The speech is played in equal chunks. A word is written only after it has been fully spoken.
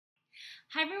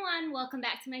Hi everyone, welcome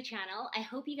back to my channel. I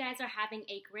hope you guys are having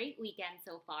a great weekend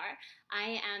so far.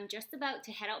 I am just about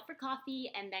to head out for coffee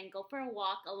and then go for a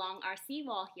walk along our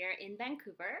seawall here in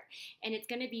Vancouver. And it's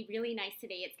going to be really nice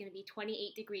today. It's going to be 28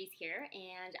 degrees here,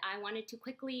 and I wanted to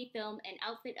quickly film an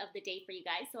outfit of the day for you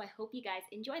guys, so I hope you guys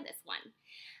enjoy this one.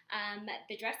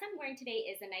 The dress I'm wearing today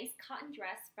is a nice cotton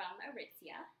dress from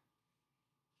Aritzia.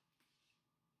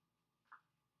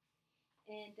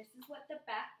 And this is what the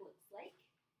back looks like.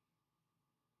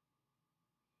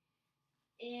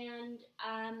 And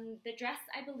the dress,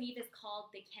 I believe, is called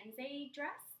the Kesei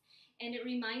dress. And it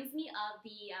reminds me of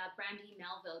the Brandy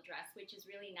Melville dress, which is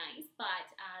really nice. But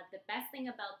the best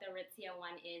thing about the Aritzia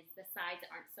one is the sides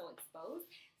aren't so exposed.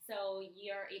 So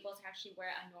you're able to actually wear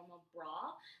a normal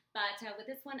bra. But with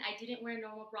this one, I didn't wear a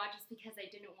normal bra just because I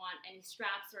didn't want any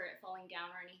straps or it falling down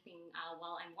or anything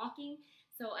while I'm walking.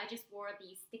 So I just wore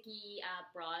these sticky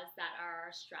bras that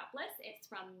are strapless. It's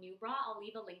from New Bra. I'll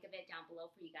leave a link of it down below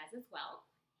for you guys as well.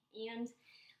 And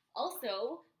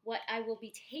also, what I will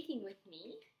be taking with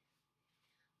me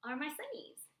are my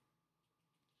sunnies.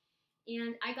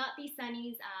 And I got these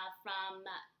sunnies from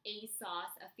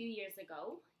ASOS a few years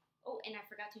ago. Oh, and I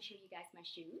forgot to show you guys my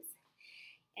shoes.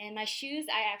 And my shoes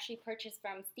I actually purchased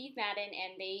from Steve Madden,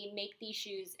 and they make these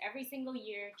shoes every single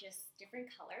year, just different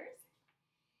colors.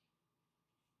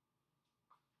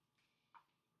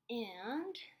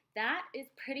 And that is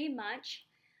pretty much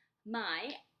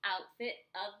my outfit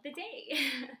of the day.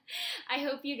 I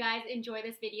hope you guys enjoy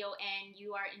this video and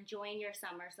you are enjoying your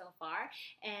summer so far,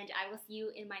 and I will see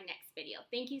you in my next video.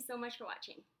 Thank you so much for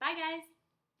watching. Bye guys!